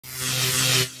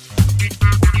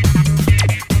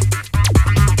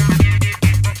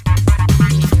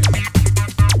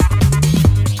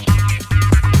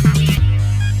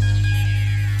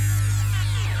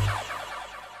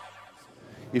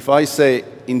I say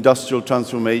industrial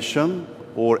transformation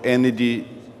or energy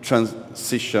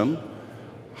transition,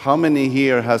 how many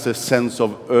here has a sense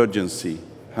of urgency?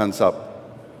 Hands up.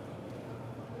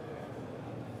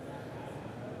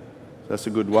 That's a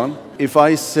good one. If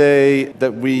I say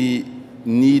that we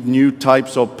need new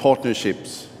types of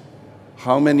partnerships,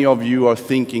 how many of you are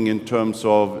thinking in terms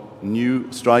of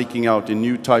striking out in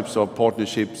new types of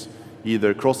partnerships,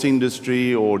 either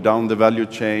cross-industry or down the value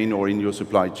chain or in your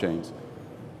supply chains?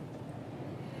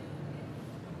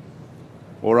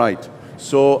 All right.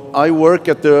 So I work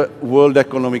at the World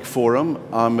Economic Forum.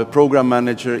 I'm a program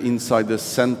manager inside the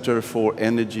Center for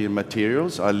Energy and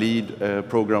Materials. I lead a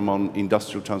program on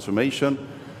industrial transformation.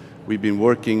 We've been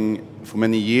working for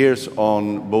many years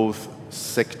on both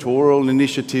sectoral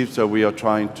initiatives that we are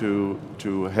trying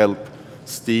to help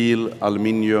steel,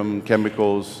 aluminium,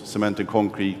 chemicals, cement and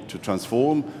concrete to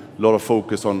transform. A lot of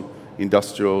focus on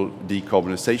industrial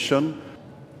decarbonization.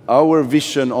 Our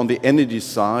vision on the energy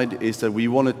side is that we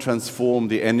want to transform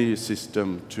the energy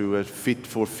system to a fit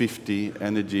for 50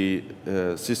 energy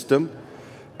system.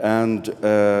 And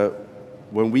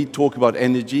when we talk about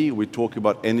energy, we talk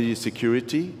about energy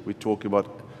security, we talk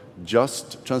about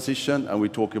just transition, and we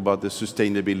talk about the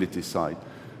sustainability side.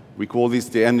 We call this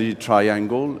the energy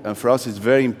triangle, and for us it's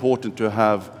very important to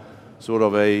have sort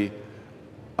of a,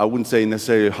 I wouldn't say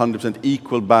necessarily 100%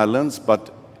 equal balance,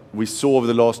 but we saw over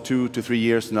the last 2 to 3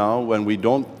 years now, when we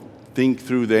don't think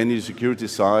through the energy security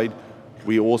side,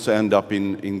 we also end up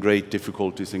in great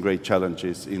difficulties and great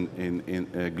challenges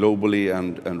globally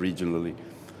and regionally.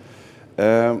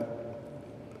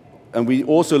 And we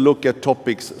also look at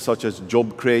topics such as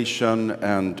job creation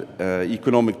and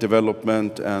economic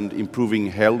development and improving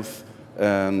health,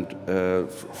 and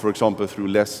for example, through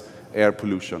less air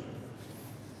pollution.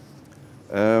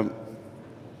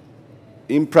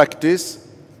 In practice,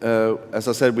 as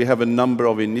I said, we have a number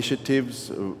of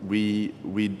initiatives.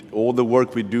 All the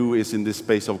work we do is in this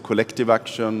space of collective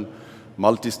action,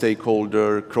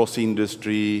 multi-stakeholder,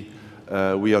 cross-industry.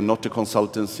 We are not a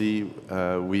consultancy.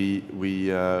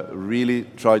 We really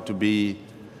try to be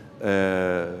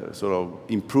sort of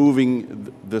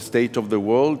improving the state of the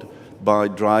world by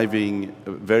driving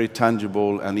very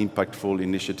tangible and impactful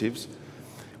initiatives.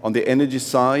 On the energy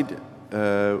side,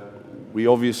 we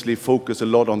obviously focus a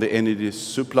lot on the energy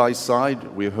supply side.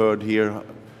 We heard here,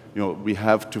 we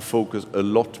have to focus a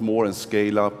lot more and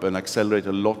scale up and accelerate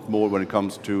a lot more when it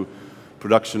comes to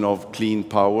production of clean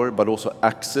power, but also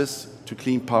access to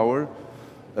clean power.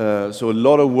 So a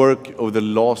lot of work over the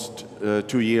last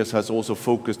 2 years has also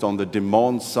focused on the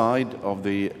demand side of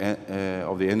the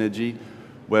energy,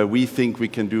 where we think we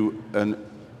can do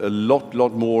a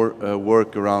lot more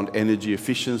work around energy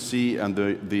efficiency and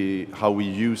how we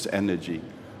use energy.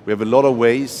 We have a lot of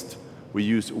waste. We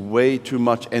use way too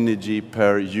much energy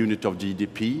per unit of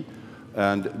GDP,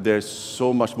 and there's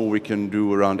so much more we can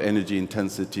do around energy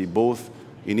intensity, both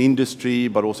in industry,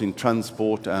 but also in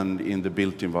transport and in the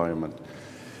built environment.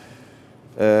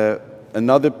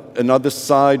 Another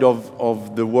side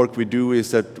of the work we do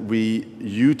is that we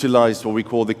utilize what we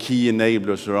call the key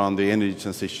enablers around the energy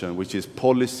transition, which is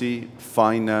policy,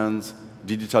 finance,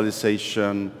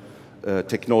 digitalization,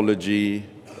 technology,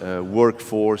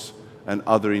 workforce, and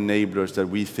other enablers that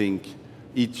we think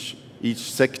each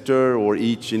sector or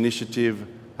each initiative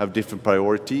have different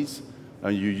priorities,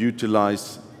 and you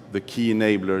utilize the key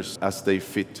enablers as they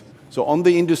fit. So on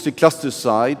the industry cluster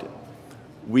side,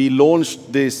 we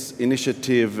launched this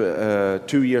initiative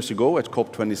 2 years ago at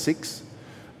COP26,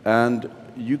 and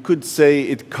you could say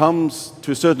it comes,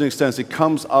 to a certain extent, it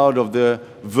comes out of the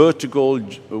vertical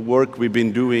work we've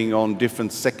been doing on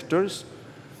different sectors,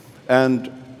 and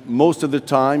most of the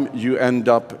time you end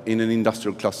up in an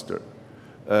industrial cluster.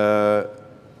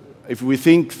 If we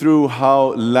think through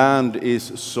how land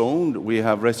is zoned, we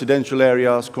have residential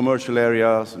areas, commercial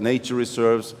areas, nature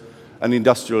reserves, and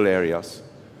industrial areas.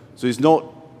 So it's not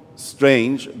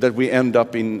strange that we end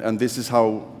up in, and this is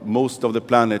how most of the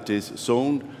planet is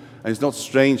zoned, and it's not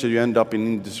strange that you end up in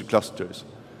industry clusters.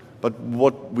 But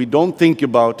what we don't think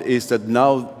about is that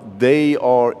now they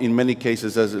are, in many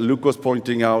cases, as Luc was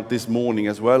pointing out this morning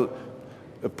as well,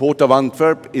 the Port of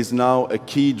Antwerp is now a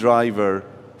key driver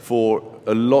for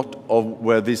a lot of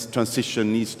where this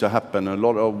transition needs to happen, a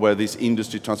lot of where this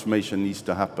industry transformation needs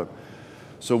to happen.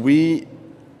 So we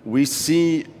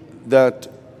see that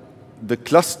the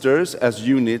clusters as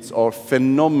units are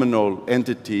phenomenal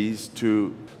entities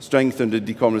to strengthen the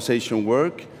decarbonization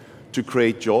work, to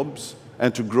create jobs,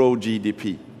 and to grow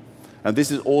GDP. And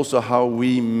this is also how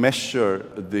we measure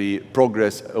the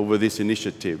progress over this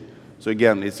initiative. So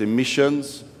again, it's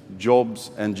emissions, jobs,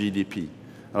 and GDP.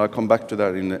 And I'll come back to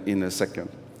that in a second.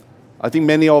 I think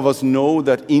many of us know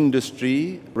that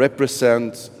industry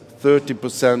represents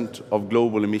 30% of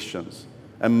global emissions,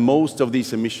 and most of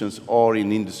these emissions are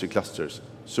in industry clusters.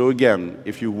 So again,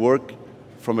 if you work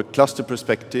from a cluster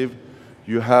perspective,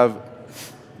 you have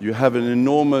an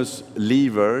enormous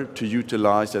lever to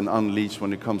utilize and unleash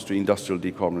when it comes to industrial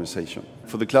decarbonization.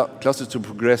 For the clusters to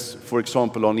progress, for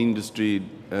example, on industry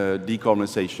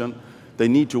decarbonization, they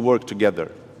need to work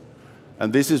together.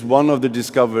 And this is one of the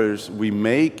discoveries we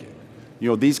make.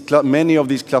 You know, many of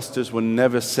these clusters were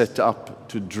never set up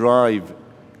to drive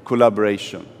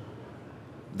collaboration.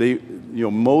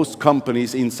 Most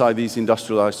companies inside these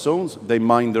industrialized zones, they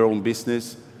mind their own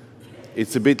business.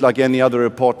 It's a bit like any other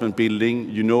apartment building.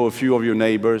 You know a few of your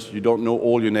neighbors, you don't know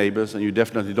all your neighbors, and you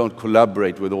definitely don't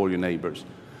collaborate with all your neighbors.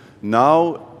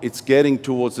 Now it's getting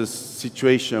towards a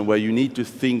situation where you need to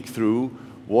think through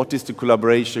what is the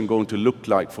collaboration going to look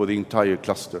like for the entire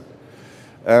cluster.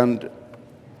 And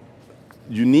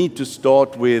you need to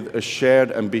start with a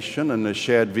shared ambition and a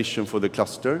shared vision for the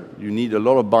cluster. You need a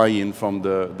lot of buy-in from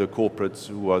the corporates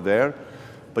who are there.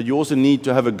 But you also need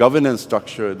to have a governance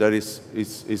structure that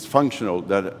is functional,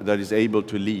 that is able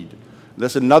to lead.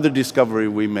 That's another discovery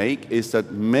we make, is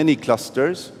that many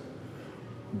clusters,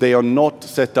 they are not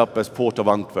set up as Port of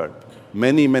Antwerp.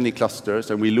 Many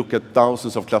clusters, and we look at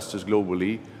thousands of clusters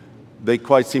globally, they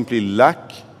quite simply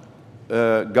lack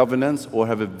governance or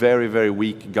have a very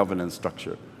weak governance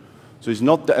structure. So it's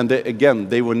not, again,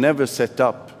 they were never set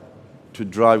up to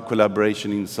drive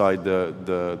collaboration inside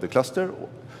the cluster,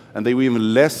 and they were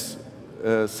even less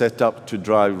set up to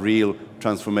drive real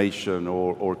transformation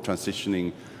or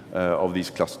transitioning of these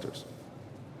clusters.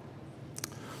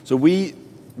 So we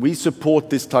support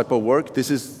this type of work. This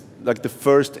is like the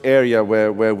first area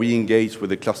where we engage with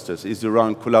the clusters, is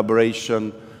around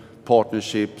collaboration,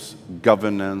 partnerships,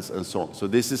 governance, and so on. So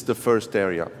this is the first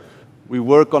area. We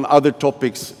work on other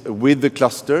topics with the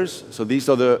clusters. So these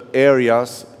are the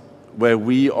areas where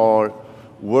we are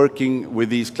working with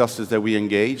these clusters that we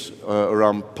engage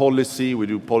around policy. We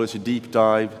do policy deep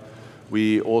dive.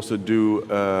 We also do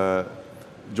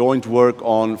joint work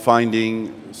on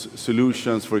finding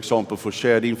solutions, for example, for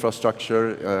shared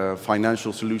infrastructure,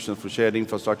 financial solutions for shared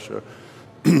infrastructure.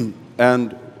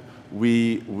 And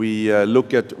we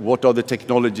look at what are the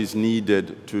technologies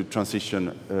needed to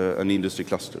transition an industry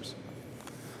clusters.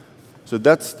 So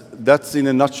that's in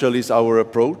a nutshell is our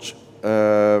approach.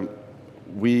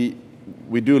 We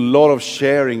do a lot of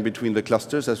sharing between the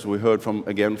clusters, as we heard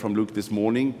again from Luke this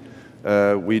morning.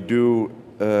 We do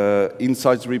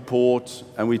insights reports,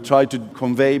 and we try to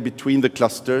convey between the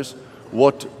clusters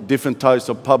what different types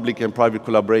of public and private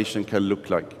collaboration can look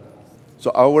like.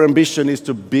 So our ambition is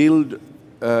to build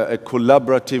a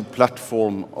collaborative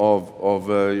platform of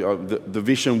the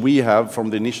vision we have from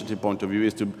the initiative point of view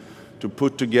is to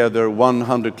put together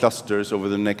 100 clusters over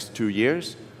the next 2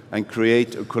 years and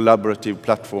create a collaborative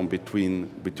platform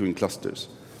between clusters.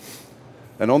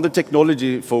 And on the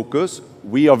technology focus,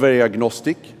 we are very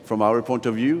agnostic from our point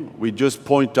of view. We just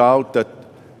point out that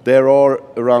there are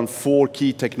around 4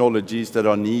 key technologies that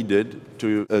are needed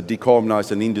to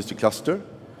decarbonize an industry cluster.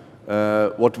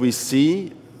 What we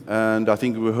see, and I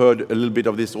think we heard a little bit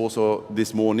of this also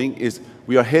this morning, is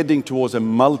we are heading towards a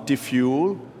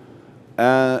multi-fuel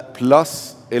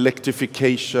plus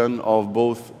electrification of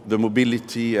both the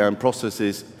mobility and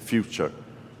processes future.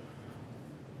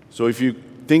 So if you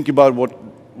think about what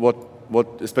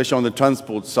especially on the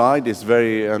transport side is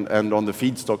very, and on the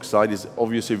feedstock side is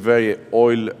obviously very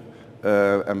oil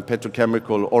and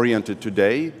petrochemical oriented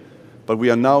today, but we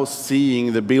are now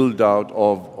seeing the build out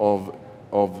of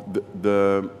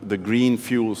the green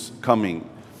fuels coming.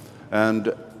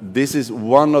 And this is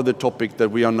one of the topics that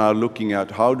we are now looking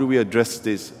at. How do we address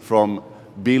this from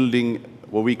building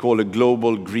what we call a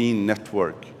global green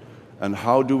network? And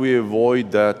how do we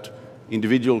avoid that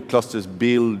individual clusters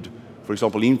build, for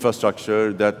example,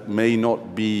 infrastructure that may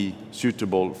not be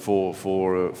suitable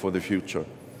for the future?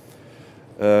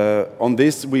 On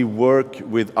this, we work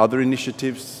with other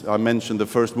initiatives. I mentioned the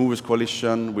First Movers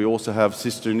Coalition. We also have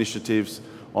sister initiatives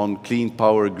on clean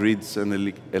power grids and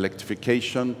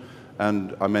electrification.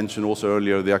 And I mentioned also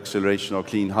earlier the acceleration of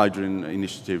clean hydrogen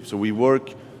initiative. So we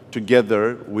work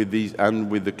together with these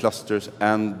and with the clusters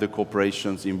and the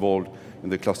corporations involved in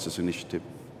the clusters initiative.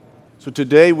 So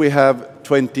today we have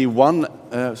 21,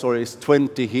 it's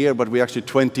 20 here, but we actually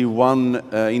 21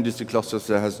 industry clusters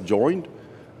that has joined.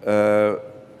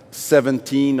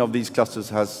 17 of these clusters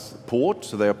has port,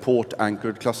 so they are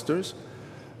port-anchored clusters.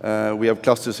 We have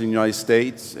clusters in the United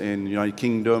States, in the United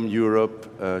Kingdom,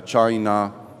 Europe,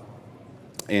 China,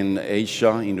 in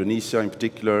Asia, Indonesia in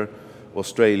particular,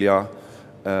 Australia.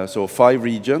 So 5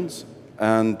 regions.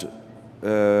 And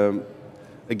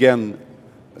again,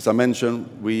 as I mentioned,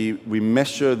 we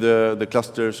measure the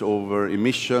clusters over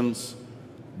emissions,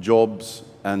 jobs,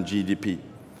 and GDP.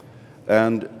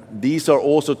 And these are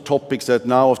also topics that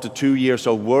now, after 2 years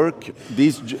of work,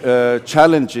 these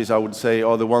challenges, I would say,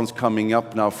 are the ones coming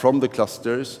up now from the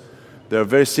clusters. There are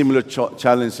very similar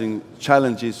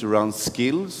challenges around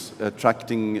skills,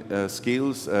 attracting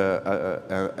skills,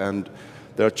 and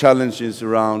there are challenges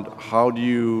around how do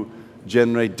you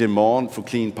generate demand for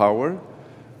clean power.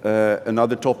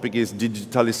 Another topic is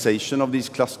digitalization of these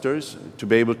clusters. To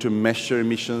be able to measure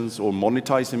emissions or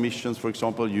monetize emissions, for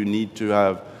example, you need to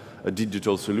have a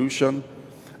digital solution.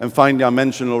 And finally, I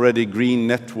mentioned already green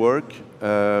network.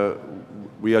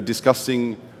 We are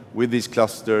discussing with these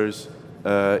clusters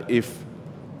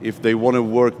if they want to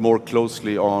work more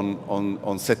closely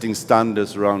on setting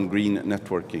standards around green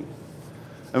networking.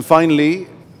 And finally,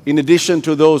 in addition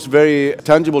to those very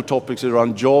tangible topics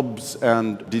around jobs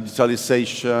and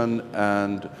digitalization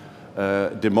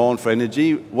and demand for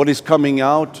energy, what is coming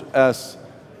out as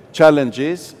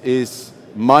challenges is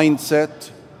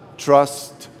mindset,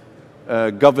 trust,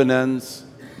 governance,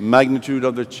 magnitude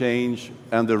of the change,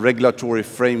 and the regulatory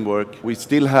framework. We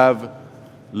still have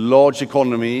large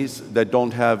economies that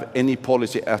don't have any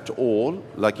policy at all,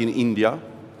 like in India,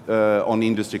 on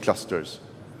industry clusters,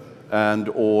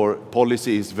 or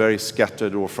policy is very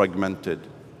scattered or fragmented.